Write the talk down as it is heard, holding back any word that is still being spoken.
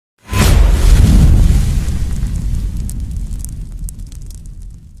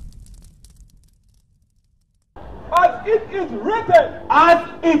it is written. As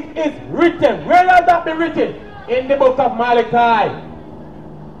it is written. Where has that been written? In the book of Malachi.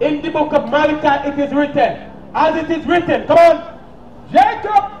 In the book of Malachi it is written. As it is written. Come on.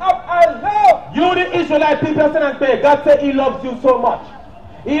 Jacob have I loved. You the Israelite people and say, God said he loves you so much.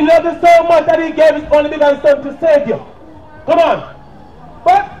 He loves you so much that he gave his only begotten son to save you. Come on.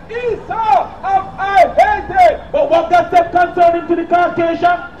 But Esau have I hated. But what God said concerning to the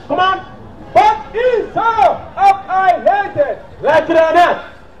Caucasian? Come on. But Esau have I hated. Like it or not,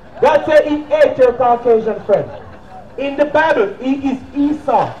 God said he ate your Caucasian friend. In the Bible, he is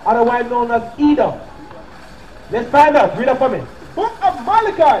Esau, otherwise known as Edom. Let's find out. Read it for me. Book of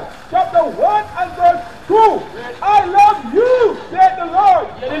Malachi, chapter 1 and verse 2. I love you, said the Lord.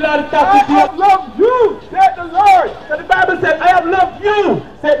 I have loved you, said the Lord. So the Bible said, I have loved you,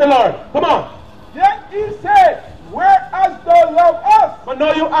 said the Lord. Come on. Yet he said, where hast thou loved us? But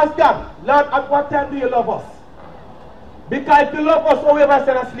now you ask God, Lord, at what time do you love us? Because if you love us, why we ever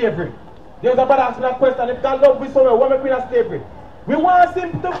send us slavery? There was a brother asking that question, if God loves us somewhere, why we bring us slavery? We want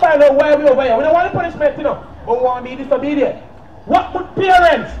him to find out why we over here. We don't want the punishment, you know, but we want to be disobedient. What would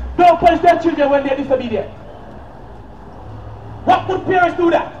parents don't punish their children when they're disobedient? What would parents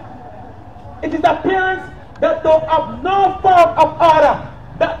do that? It is the parents that don't have no form of order,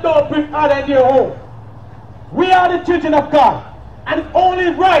 that don't bring order in their home. We are the children of God, and it's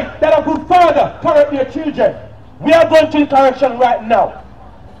only right that a good father correct their children. We are going to the correction right now.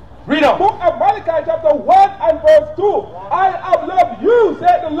 Read on. Book of Malachi chapter 1 and verse 2. I have loved you,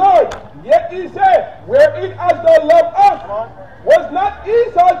 said the Lord. Yet he said, wherein hast thou loved us? Was not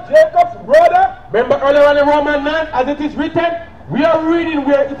Esau Jacob's brother? Remember earlier on in Romans 9, as it is written? We are reading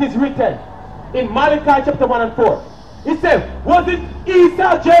where it is written. In Malachi chapter 1 and 4. It says, was it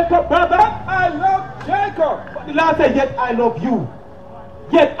Esau Jacob's brother? I love Jacob. But the Lord said, yet I love you.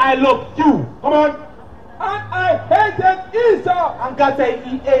 Yet I love you. Come on. And I hated Esau. And God said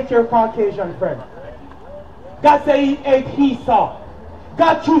he ate your Caucasian friend. God said he ate Esau.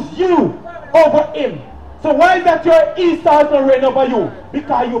 God chose you over him. So why is that your Esau is not reign over you?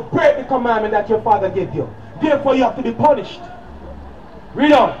 Because you break the commandment that your father gave you. Therefore you have to be punished.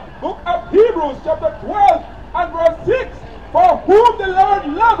 Read on. Book of Hebrews chapter 12 and verse 6. For whom the Lord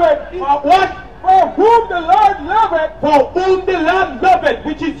loveth. For what? For whom the Lord loveth. For whom the Lord loveth,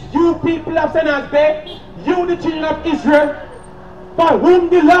 which is you people of Sinners Bay, you the children of Israel. For whom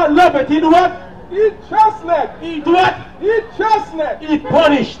the Lord loveth, he do what? He chasteneth. He do what? He chasteneth. He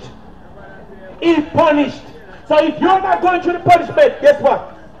punished. He punished. So if you're not going through the punishment, guess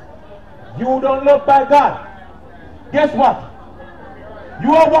what? You don't love by God. Guess what?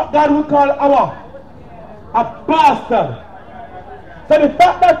 You are what God would call a bastard. So the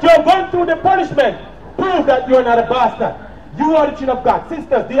fact that you're going through the punishment proves that you're not a bastard. You are the children of God.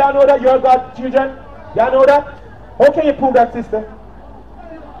 Sisters, do y'all know that you're God's children? Y'all know that? How can you prove that, sister?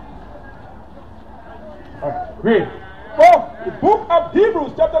 Read. For the book of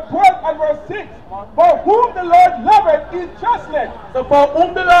Hebrews chapter 12 and verse 6. For whom the Lord loveth, he chasteneth. So for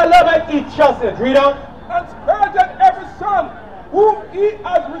whom the Lord loveth, he chasteneth. Read on. And scourgeth every son whom he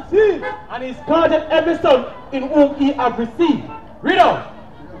has received. And he scourgeth every son in whom he hath received. Read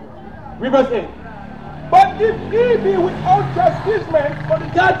on. Read verse 8. But if he be without chastisement, but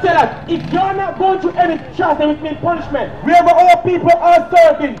God said that if you're not going through any chastisement, which means punishment, wherever our people are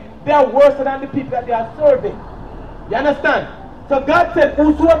serving, they are worse than the people that they are serving. You understand? So God said,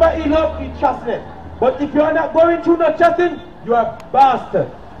 whosoever he loves, he chasteneth. But if you are not going through no chastening, you are a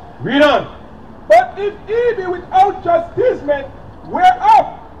bastard. Read on. But if he be without chastisement,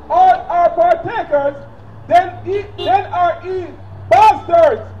 whereof all are partakers, then are ye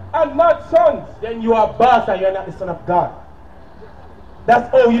bastards and not sons. Then you are a bastard, you are not the son of God. That's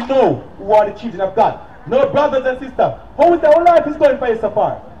how you know who are the children of God. No, brothers and sisters, how is the whole life is going for you so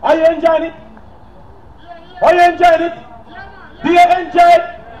far? Are you enjoying it? Are you enjoying it? Do you enjoy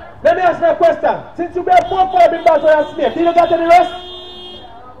it? Let me ask you a question. Since you've been 4 or 5 been back to your slave, did you get any rest?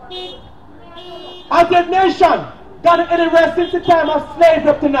 As a nation, got any rest since the time of slavery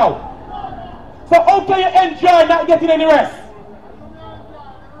up to now? So how can you enjoy not getting any rest?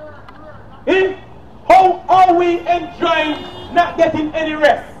 How are we enjoying not getting any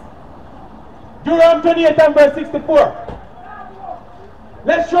rest? Deuteronomy 28 and verse 64.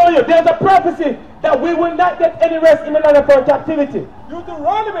 Let's show you. There's a prophecy that we will not get any rest in the land of our captivity.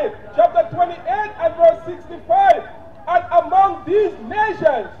 Deuteronomy chapter 28 and verse 65. And among these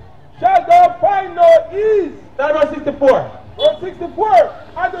nations shall thou find no ease. That's verse 64. Verse 64.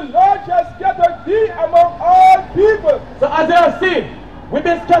 And the Lord shall scatter thee among all people. So as you have seen, we've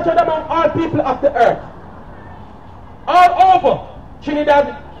been scattered among all people of the earth. All over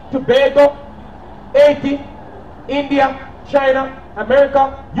Trinidad, Tobago, Haiti, India, China,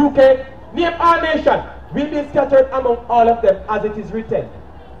 America, UK, name our nation, will be scattered among all of them as it is written.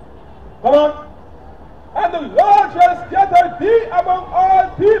 Come on. And the Lord shall scatter thee among all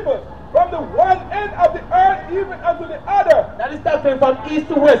people, from the one end of the earth even unto the other. That is talking from east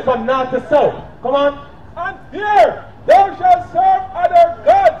to west, from north to south. Come on. And there thou shalt serve other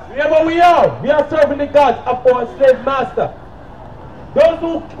gods. Wherever we are serving the gods of our slave master. Those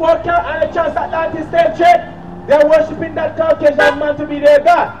who work out on the transatlantic slave trade, they are worshipping that Caucasian man to be their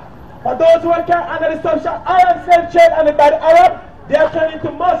God. For those who work out under the sub-Saharan slave trade and by the Arab, they are turning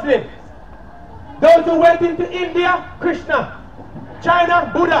to Muslims. Those who went into India, Krishna.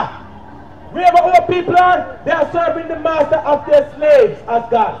 China, Buddha. Wherever our people are, they are serving the master of their slaves as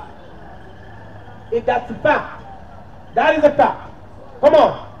God. That's a fact. That is a fact. Come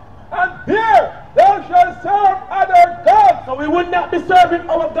on. And there thou shalt serve other gods. So we would not be serving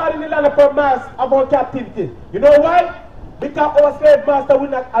our God in the land of our mass of our captivity. You know why? Because our slave master will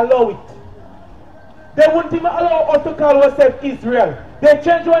not allow it. They wouldn't even allow us to call ourselves Israel. They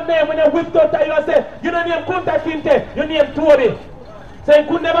change our name when they whipped out at you and say, you don't name Kunta Kinte, you name Toby. So you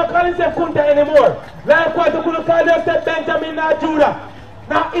could never call himself Kunta anymore. Likewise, you could call yourself Benjamin or Judah.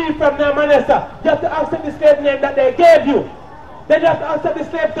 Not Ephraim, not Manasseh. You have to accept the slave name that they gave you. Then you have to accept the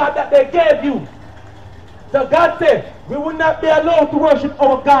slave God that they gave you. So God said, we will not be allowed to worship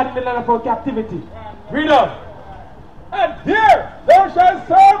our God in the land of our captivity. Read on. And there thou shalt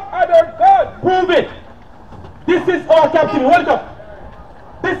serve other gods. Prove it. This is our captivity. Hold it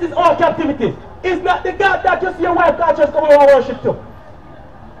up. This is our captivity. It's not the God that just your wife God just come over and worship to.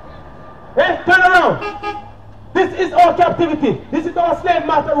 Hey, turn around. This is our captivity. This is our slave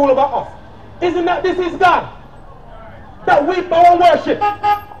master rule over us. Isn't that this is God that we bow and worship?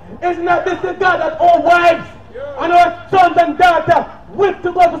 Isn't that this is God that our wives and our sons and daughters whip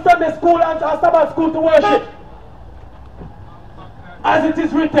to go to Sunday school and Sabbath school to worship? As it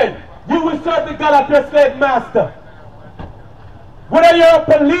is written, you will serve the God of your slave master. Whether you're a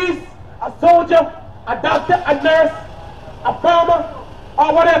police, a soldier, a doctor, a nurse, a farmer,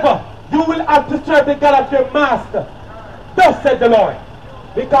 or whatever, you will have to serve the God of your master. Thus said the Lord,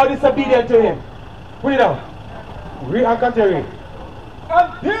 because disobedient to him. Put it down. Read and continue.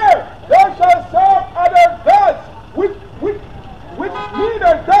 And there thou shalt serve other gods, which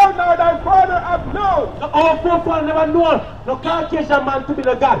neither thou nor thy father have known. No, our forefathers never known no Caucasian man to be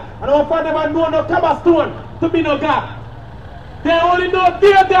no God. And our father never known no Cabastone to be no God. They only know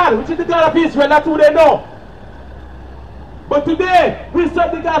their God, which is the God of Israel. That's who they know. But today, we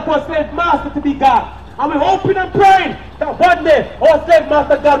serve the God for slave master to be God. And we're hoping and praying that one day, our slave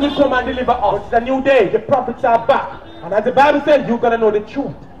master God will come and deliver us. It's a new day. The prophets are back. And as the Bible says, you're going to know the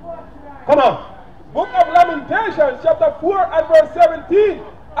truth. Come on. Book of Lamentations, chapter 4 and verse 17.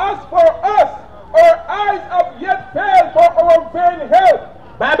 As for us, our eyes have yet failed for our vain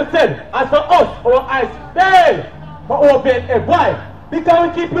help. Bible said, as for us, our eyes fail for our vain help. Why?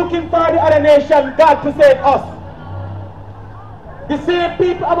 Because we keep looking for the other nation, God to save us. The same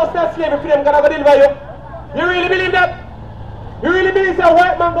people are still slavery for them, God will deliver you. You really believe that? You really believe that a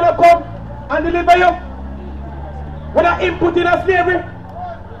white man going to come and deliver you? Without him put in a slavery?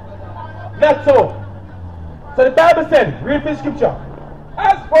 Not so. So the Bible said, read the scripture.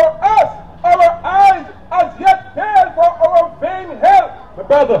 As for us, our eyes as yet fail for our vain help. My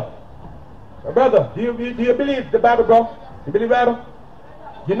brother, do you believe the Bible, bro? You believe the Bible?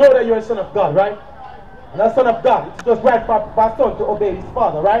 You know that you're a son of God, right? And a son of God, it's just right for a son to obey his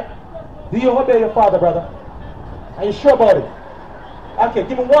father, right? Do you obey your father, brother? Are you sure about it? Okay,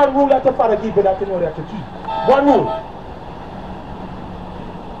 give me one rule that your father gave you that you know that you keep. One rule.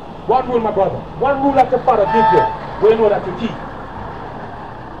 One rule, my brother. One rule that your father gave you, where you know that you keep.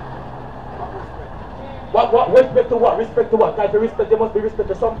 What? Respect to what? Respect to what? Guys, to respect, there must be respect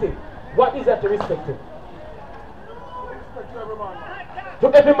to something. What is that to respect to? Respect to every man. To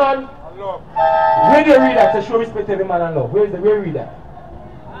every man? And love. Where do you read that? To show respect to every man and love. Where do you read that?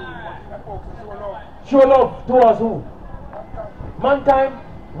 Show love towards who? Mankind.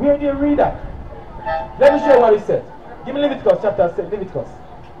 Where do you read that? Let me show you what it says. Give me Leviticus chapter 6. Leviticus.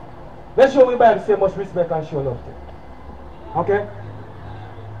 Let's show you the Bible say must respect and show love to. Okay?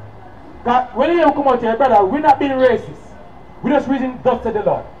 When you come out here, brother, we're not being racist. We're just reading thus said the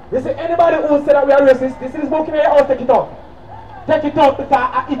Lord. They say anybody who said that we are racist, this is book in your house, take it out. Take it out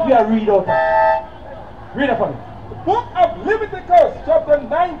because if we are read out. Read it for me. The book of Leviticus, chapter 19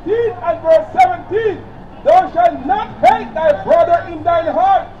 and verse 17. Thou shalt not hate thy brother in thine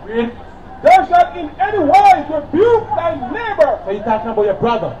heart. Read. Thou shalt in any wise rebuke thy neighbor. So you're talking about your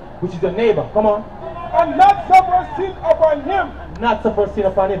brother, which is your neighbor. Come on. And not suffer sin upon him. Not suffer sin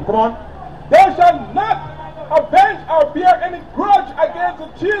upon him. Come on. Thou shalt not avenge or bear any grudge against the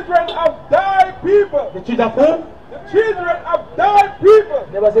children of thy people. The children of who? The children of thy people.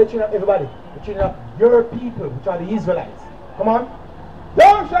 Never say children of everybody. The children of your people, which are the Israelites. Come on.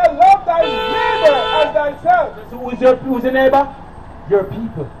 Thou shalt love thy neighbor as thyself. So who's your neighbor? Your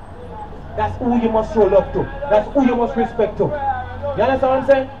people. That's who you must show love to. That's who you must respect to. You understand what I'm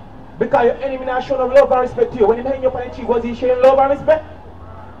saying? Because your enemy not showing love and respect to you. When he hang you up on the cheek, was he showing love and respect?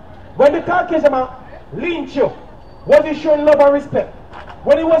 When the Caucasian man lynched you, was he showing love and respect?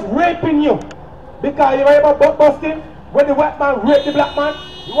 When he was raping you, because you remember butt busting? When the white man raped the black man,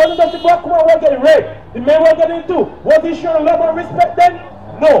 he wasn't just the black woman was getting raped. The men were getting too. Was he showing love and respect then?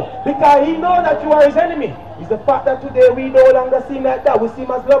 No, because he knows that you are his enemy. It's the fact that today we no longer see him like that. We see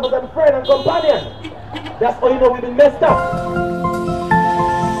him as lovers and friends and companions. That's how you know we've been messed up.